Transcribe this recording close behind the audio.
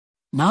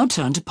Now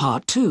turn to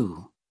part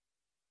 2.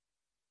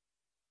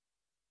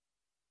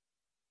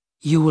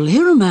 You will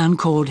hear a man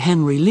called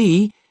Henry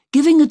Lee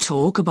giving a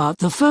talk about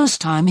the first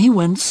time he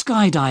went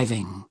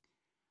skydiving.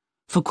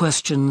 For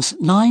questions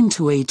 9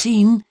 to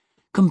 18,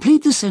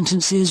 complete the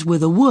sentences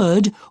with a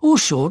word or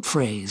short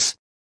phrase.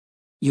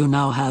 You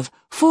now have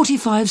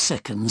 45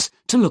 seconds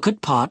to look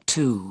at part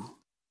 2.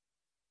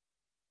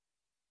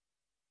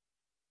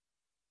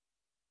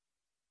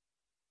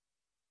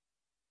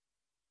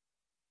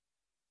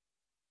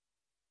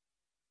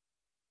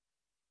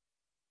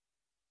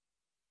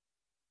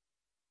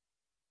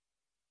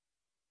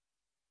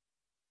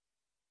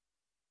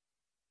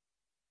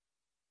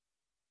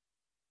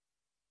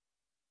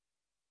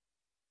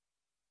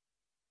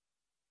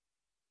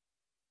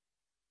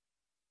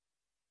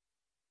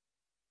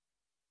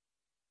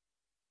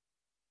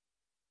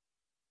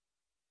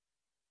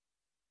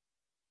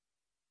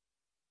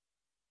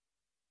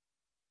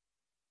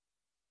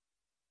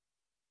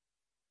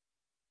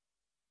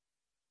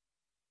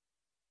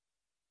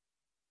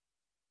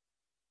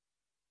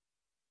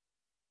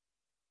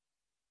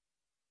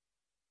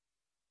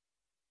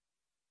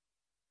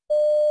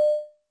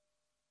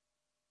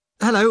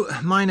 Hello,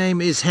 my name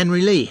is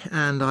Henry Lee,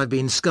 and I've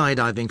been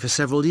skydiving for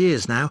several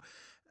years now,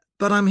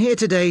 but I'm here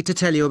today to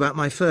tell you about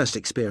my first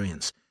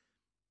experience.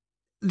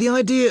 The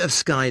idea of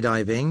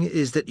skydiving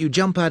is that you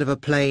jump out of a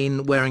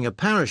plane wearing a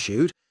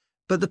parachute,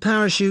 but the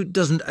parachute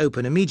doesn't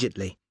open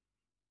immediately.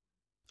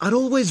 I'd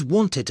always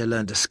wanted to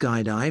learn to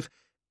skydive,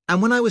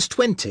 and when I was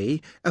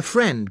 20, a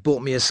friend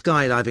bought me a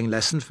skydiving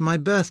lesson for my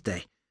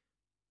birthday.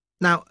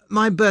 Now,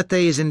 my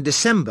birthday is in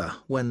December,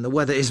 when the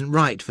weather isn't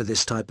right for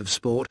this type of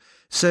sport,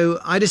 so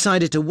I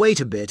decided to wait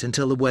a bit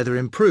until the weather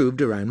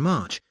improved around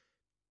March.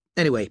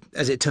 Anyway,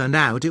 as it turned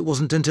out, it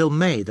wasn't until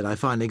May that I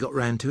finally got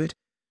round to it.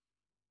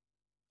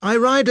 I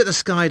arrived at the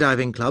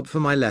skydiving club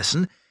for my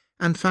lesson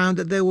and found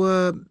that there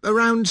were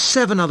around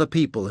 7 other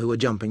people who were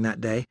jumping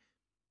that day.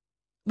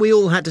 We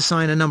all had to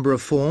sign a number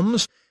of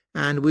forms,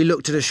 and we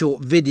looked at a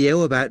short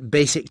video about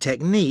basic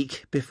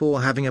technique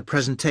before having a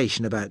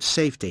presentation about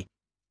safety.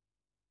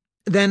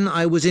 Then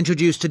I was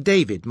introduced to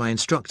David, my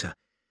instructor.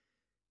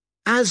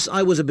 As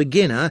I was a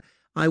beginner,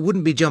 I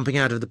wouldn't be jumping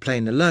out of the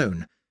plane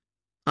alone.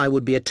 I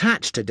would be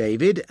attached to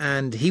David,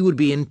 and he would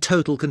be in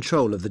total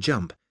control of the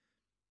jump.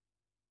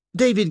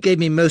 David gave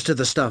me most of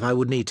the stuff I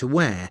would need to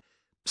wear,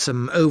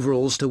 some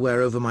overalls to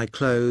wear over my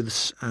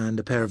clothes, and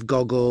a pair of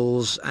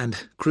goggles,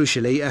 and,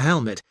 crucially, a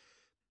helmet.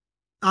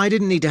 I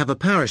didn't need to have a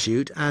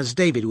parachute, as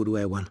David would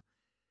wear one.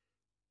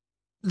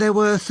 There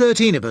were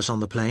 13 of us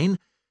on the plane.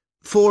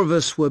 4 of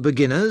us were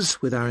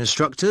beginners with our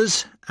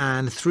instructors,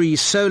 and 3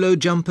 solo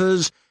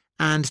jumpers,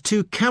 and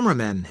 2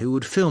 cameramen who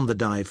would film the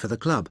dive for the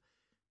club.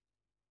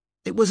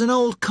 It was an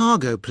old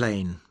cargo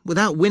plane,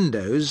 without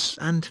windows,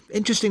 and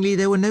interestingly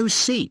there were no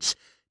seats,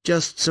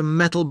 just some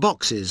metal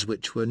boxes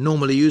which were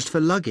normally used for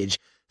luggage,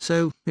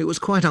 so it was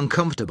quite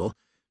uncomfortable.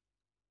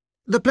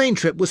 The plane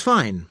trip was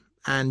fine,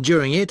 and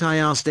during it I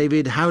asked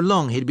David how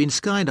long he'd been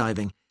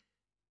skydiving.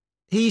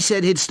 He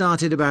said he'd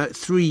started about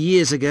 3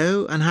 years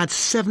ago and had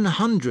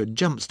 700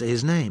 jumps to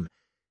his name.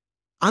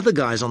 Other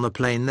guys on the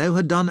plane, though,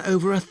 had done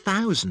over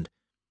 1,000.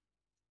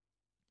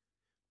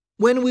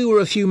 When we were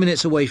a few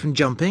minutes away from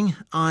jumping,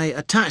 I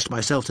attached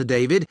myself to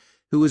David,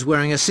 who was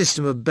wearing a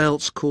system of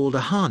belts called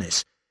a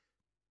harness.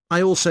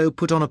 I also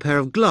put on a pair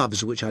of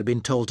gloves, which I'd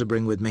been told to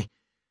bring with me.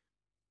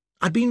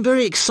 I'd been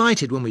very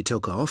excited when we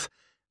took off,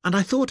 and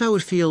I thought I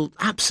would feel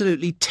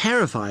absolutely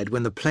terrified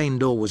when the plane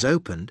door was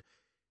opened.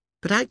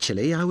 But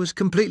actually I was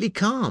completely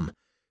calm.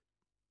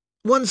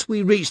 Once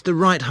we reached the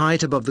right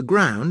height above the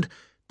ground,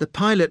 the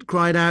pilot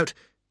cried out,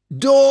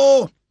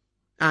 "Door!"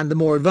 and the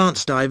more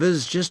advanced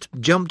divers just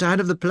jumped out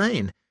of the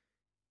plane.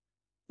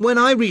 When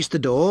I reached the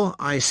door,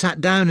 I sat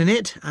down in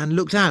it and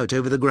looked out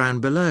over the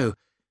ground below.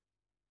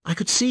 I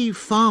could see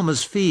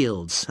farmers'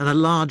 fields and a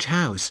large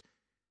house.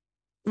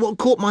 What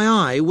caught my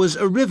eye was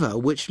a river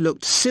which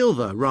looked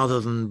silver rather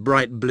than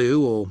bright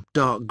blue or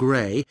dark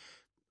grey,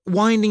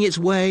 winding its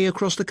way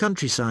across the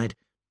countryside.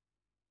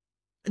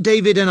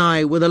 David and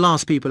I were the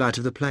last people out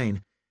of the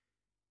plane.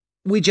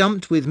 We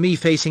jumped with me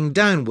facing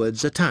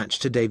downwards,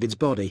 attached to David's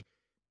body.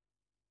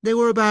 There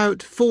were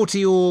about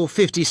 40 or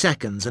 50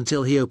 seconds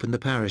until he opened the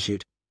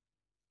parachute.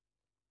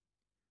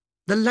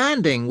 The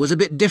landing was a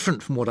bit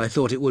different from what I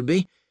thought it would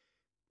be.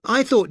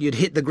 I thought you'd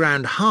hit the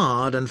ground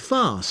hard and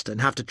fast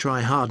and have to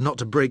try hard not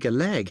to break a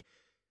leg.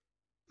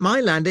 My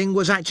landing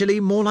was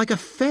actually more like a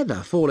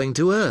feather falling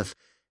to earth,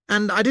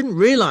 and I didn't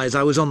realise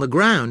I was on the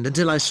ground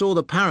until I saw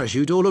the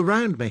parachute all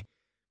around me.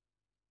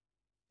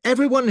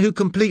 Everyone who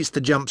completes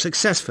the jump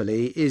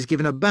successfully is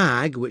given a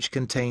bag which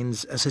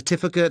contains a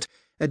certificate,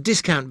 a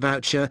discount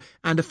voucher,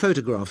 and a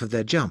photograph of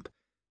their jump.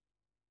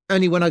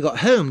 Only when I got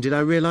home did I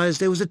realise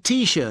there was a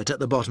T-shirt at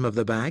the bottom of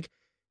the bag.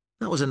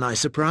 That was a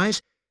nice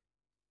surprise.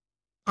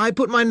 I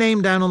put my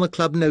name down on the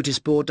club notice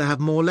board to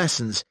have more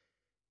lessons.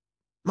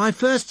 My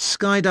first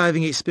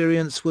skydiving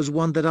experience was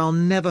one that I'll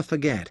never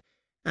forget,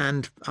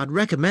 and I'd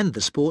recommend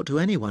the sport to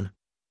anyone.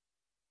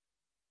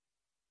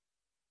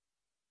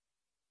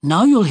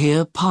 Now you'll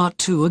hear part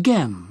 2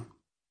 again.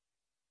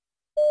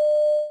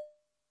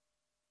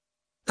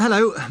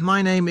 Hello,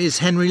 my name is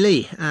Henry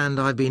Lee, and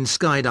I've been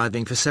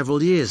skydiving for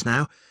several years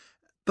now,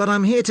 but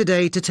I'm here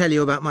today to tell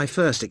you about my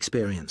first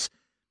experience.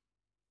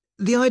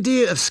 The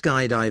idea of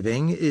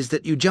skydiving is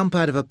that you jump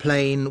out of a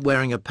plane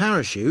wearing a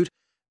parachute,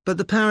 but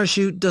the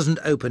parachute doesn't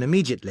open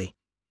immediately.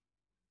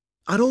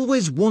 I'd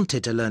always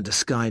wanted to learn to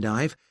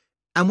skydive,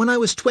 and when I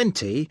was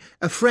 20,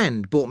 a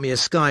friend bought me a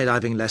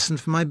skydiving lesson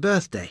for my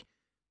birthday.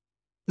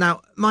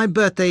 Now, my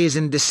birthday is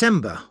in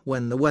December,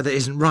 when the weather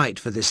isn't right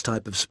for this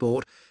type of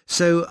sport,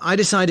 so I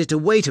decided to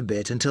wait a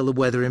bit until the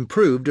weather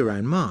improved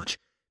around March.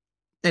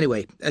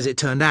 Anyway, as it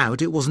turned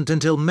out, it wasn't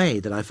until May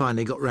that I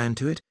finally got round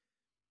to it.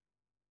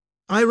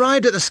 I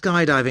arrived at the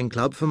skydiving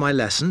club for my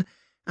lesson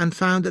and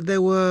found that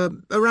there were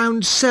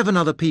around 7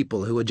 other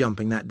people who were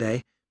jumping that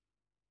day.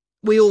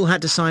 We all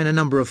had to sign a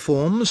number of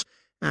forms,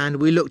 and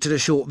we looked at a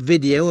short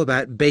video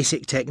about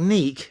basic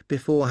technique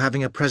before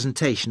having a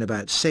presentation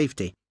about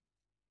safety.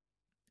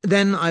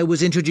 Then I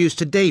was introduced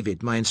to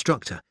David, my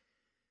instructor.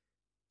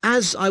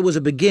 As I was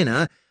a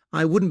beginner,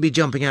 I wouldn't be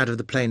jumping out of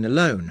the plane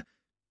alone.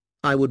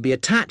 I would be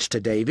attached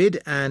to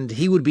David, and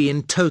he would be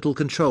in total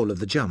control of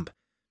the jump.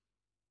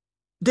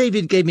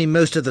 David gave me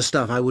most of the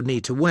stuff I would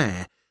need to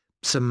wear,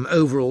 some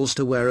overalls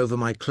to wear over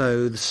my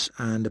clothes,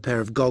 and a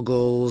pair of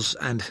goggles,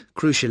 and,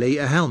 crucially,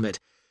 a helmet.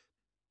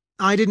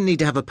 I didn't need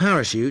to have a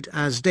parachute,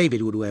 as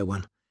David would wear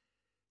one.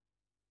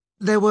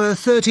 There were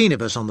 13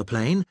 of us on the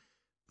plane.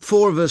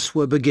 4 of us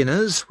were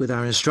beginners with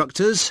our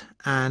instructors,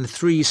 and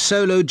 3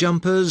 solo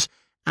jumpers,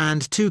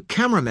 and 2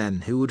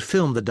 cameramen who would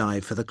film the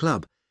dive for the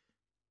club.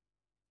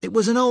 It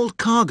was an old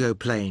cargo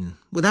plane,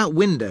 without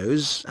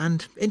windows,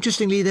 and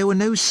interestingly there were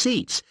no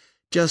seats,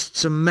 just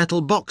some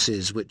metal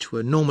boxes which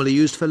were normally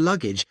used for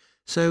luggage,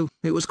 so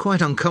it was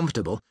quite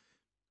uncomfortable.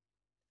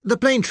 The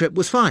plane trip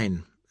was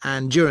fine,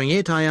 and during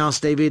it I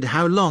asked David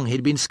how long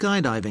he'd been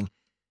skydiving.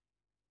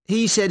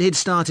 He said he'd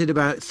started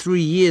about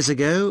 3 years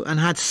ago and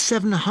had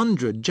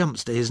 700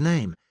 jumps to his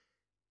name.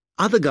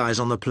 Other guys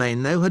on the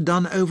plane, though, had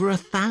done over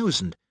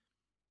 1,000.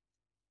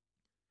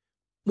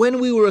 When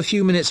we were a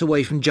few minutes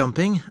away from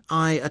jumping,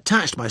 I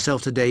attached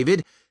myself to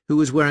David, who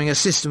was wearing a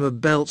system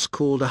of belts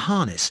called a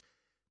harness.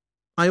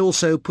 I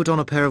also put on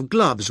a pair of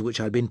gloves, which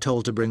I'd been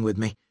told to bring with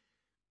me.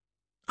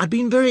 I'd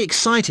been very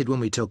excited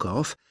when we took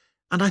off,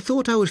 and I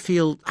thought I would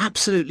feel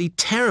absolutely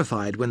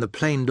terrified when the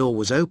plane door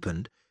was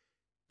opened.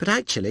 But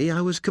actually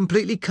I was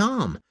completely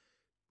calm.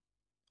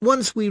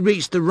 Once we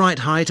reached the right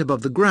height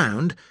above the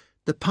ground,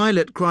 the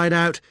pilot cried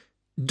out,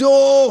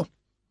 "Door!"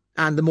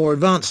 and the more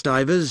advanced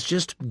divers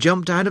just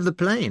jumped out of the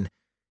plane.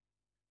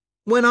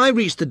 When I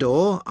reached the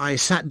door, I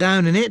sat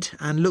down in it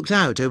and looked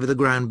out over the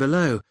ground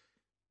below.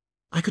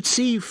 I could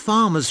see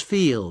farmers'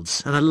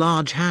 fields and a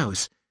large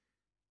house.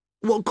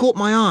 What caught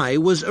my eye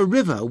was a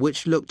river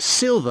which looked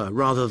silver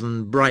rather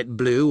than bright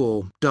blue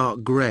or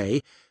dark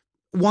grey,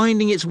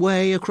 winding its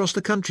way across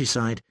the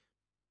countryside.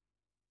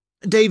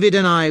 David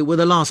and I were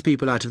the last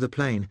people out of the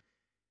plane.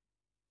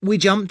 We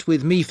jumped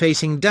with me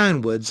facing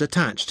downwards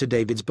attached to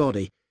David's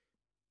body.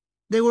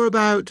 There were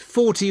about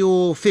 40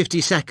 or 50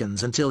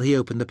 seconds until he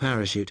opened the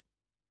parachute.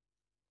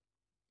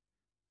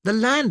 The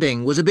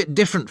landing was a bit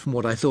different from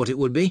what I thought it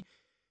would be.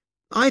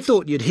 I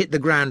thought you'd hit the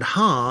ground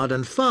hard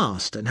and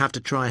fast and have to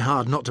try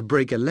hard not to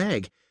break a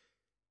leg.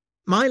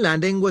 My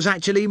landing was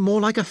actually more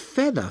like a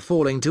feather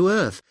falling to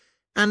earth,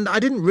 and I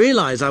didn't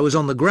realise I was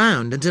on the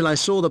ground until I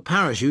saw the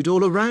parachute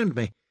all around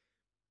me.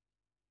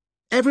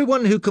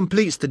 Everyone who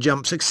completes the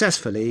jump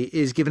successfully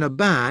is given a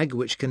bag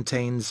which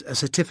contains a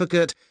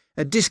certificate,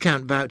 a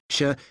discount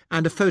voucher,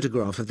 and a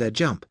photograph of their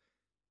jump.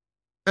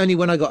 Only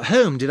when I got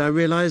home did I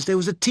realise there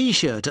was a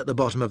T-shirt at the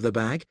bottom of the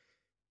bag.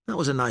 That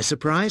was a nice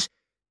surprise.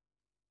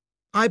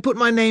 I put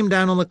my name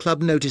down on the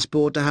club notice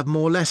board to have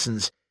more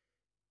lessons.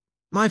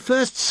 My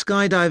first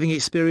skydiving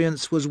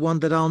experience was one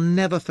that I'll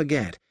never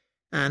forget,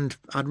 and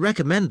I'd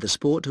recommend the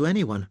sport to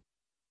anyone.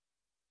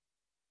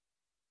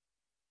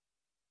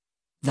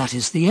 That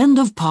is the end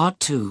of part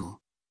 2.